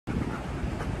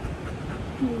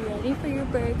You ready for your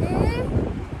burger?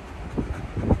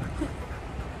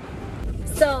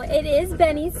 So it is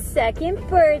Benny's second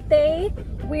birthday.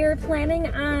 We're planning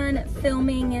on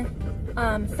filming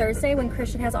Thursday when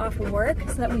Christian has off work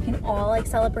so that we can all like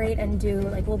celebrate and do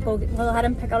like we'll let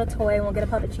him pick out a toy and we'll get a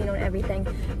puppuccino and everything.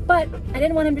 But I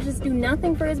didn't want him to just do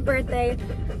nothing for his birthday,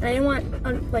 and I didn't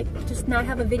want like just not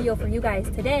have a video for you guys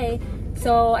today.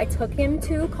 So I took him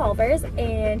to Culver's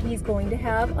and he's going to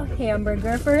have a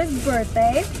hamburger for his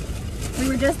birthday. We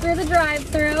were just through the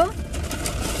drive-thru.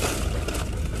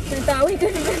 I thought we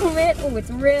could film it. Oh,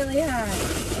 it's really hot.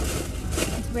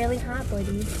 It's really hot,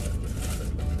 buddies.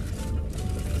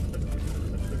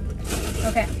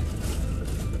 Okay.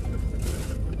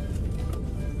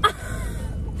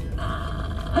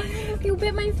 You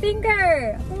bit my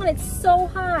finger. Oh, it's so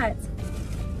hot.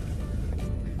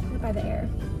 Right by the air.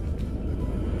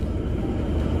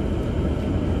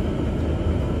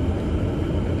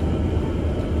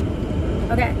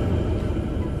 Okay.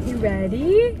 You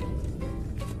ready?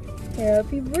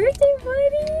 Happy birthday,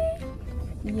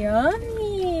 buddy.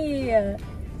 Yummy.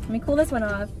 Let me cool this one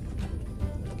off.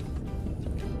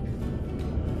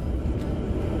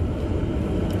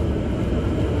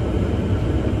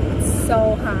 It's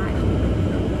so hot.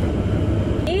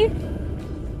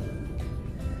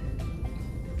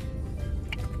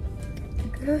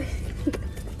 Good.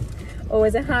 Oh,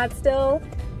 is it hot still?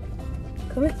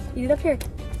 Come on, eat it up here.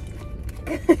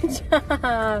 Good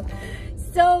job.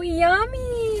 So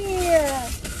yummy.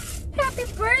 Happy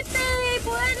birthday,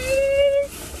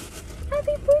 buddies.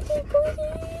 Happy birthday,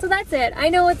 buddies. So that's it. I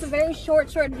know it's a very short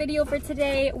video for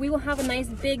today. We will have a nice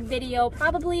big video.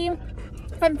 Probably,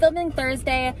 if I'm filming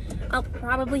Thursday, I'll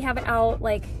probably have it out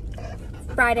like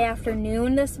Friday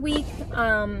afternoon this week.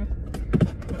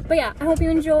 But yeah, I hope you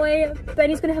enjoy.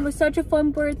 Benny's gonna have such a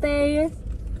fun birthday.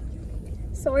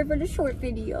 Sorry for the short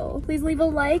video. Please leave a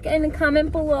like and a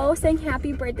comment below saying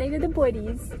happy birthday to the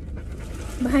buddies.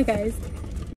 Bye guys.